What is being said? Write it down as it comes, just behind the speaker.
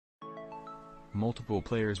Multiple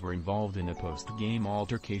players were involved in a post-game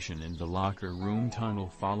altercation in the locker room tunnel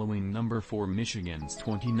following No. 4 Michigan's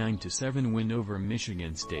 29-7 win over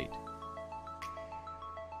Michigan State.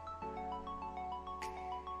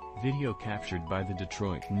 Video captured by the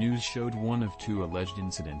Detroit News showed one of two alleged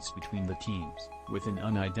incidents between the teams, with an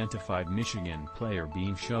unidentified Michigan player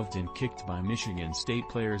being shoved and kicked by Michigan State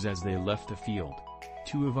players as they left the field.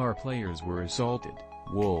 Two of our players were assaulted,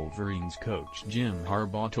 Wolverines coach Jim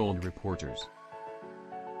Harbaugh told reporters.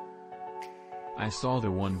 I saw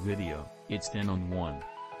the one video, it's 10-on-1.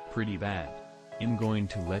 Pretty bad. I'm going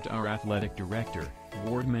to let our athletic director,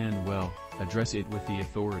 Warde Manuel, address it with the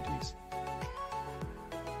authorities.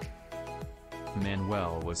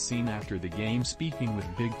 Manuel was seen after the game speaking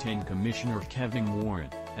with Big Ten Commissioner Kevin Warren,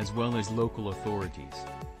 as well as local authorities.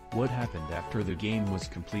 What happened after the game was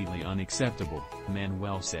completely unacceptable,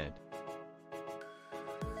 Manuel said.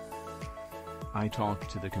 I talked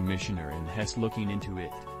to the commissioner and he's looking into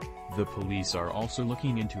it. The police are also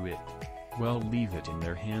looking into it. Well, leave it in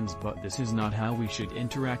their hands, but this is not how we should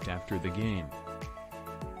interact after the game.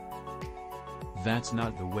 That's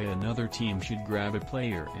not the way another team should grab a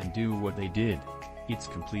player and do what they did. It's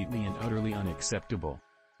completely and utterly unacceptable.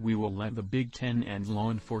 We will let the Big Ten and law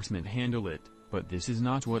enforcement handle it, but this is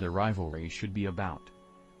not what a rivalry should be about.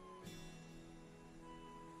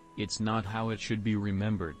 It's not how it should be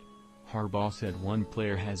remembered. Harbaugh said one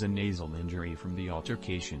player has a nasal injury from the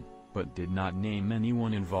altercation, but did not name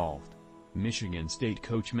anyone involved. Michigan State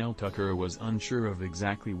coach Mel Tucker was unsure of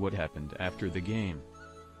exactly what happened after the game.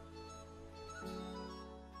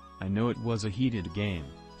 I know it was a heated game,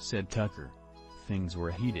 said Tucker. Things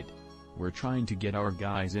were heated. We're trying to get our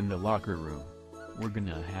guys in the locker room. We're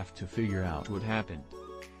gonna have to figure out what happened.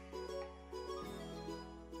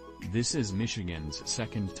 This is Michigan's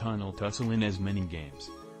second tunnel tussle in as many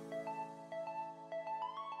games.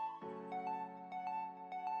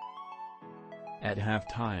 At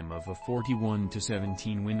halftime of a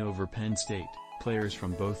 41-17 win over Penn State, players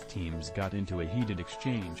from both teams got into a heated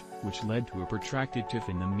exchange, which led to a protracted tiff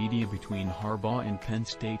in the media between Harbaugh and Penn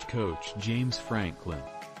State coach James Franklin.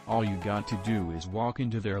 All you got to do is walk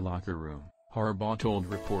into their locker room, Harbaugh told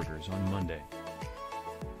reporters on Monday.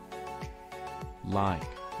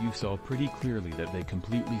 You saw pretty clearly that they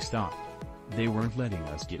completely stopped. They weren't letting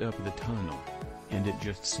us get up the tunnel. And it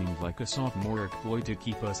just seemed like a sophomoric ploy to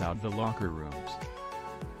keep us out the locker rooms.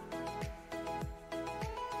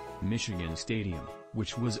 Michigan Stadium,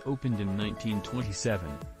 which was opened in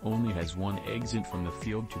 1927, only has one exit from the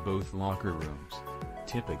field to both locker rooms.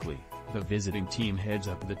 Typically, the visiting team heads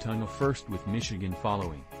up the tunnel first with Michigan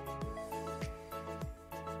following.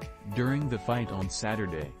 During the fight on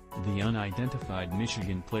Saturday, the unidentified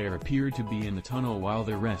Michigan player appeared to be in the tunnel while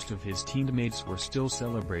the rest of his teammates were still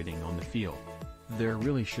celebrating on the field. There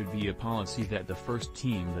really should be a policy that the first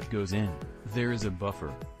team that goes in, there is a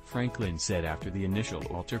buffer, Franklin said after the initial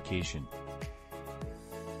altercation.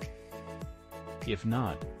 If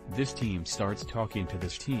not, this team starts talking to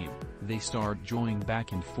this team, they start joining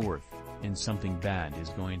back and forth, and something bad is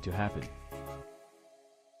going to happen.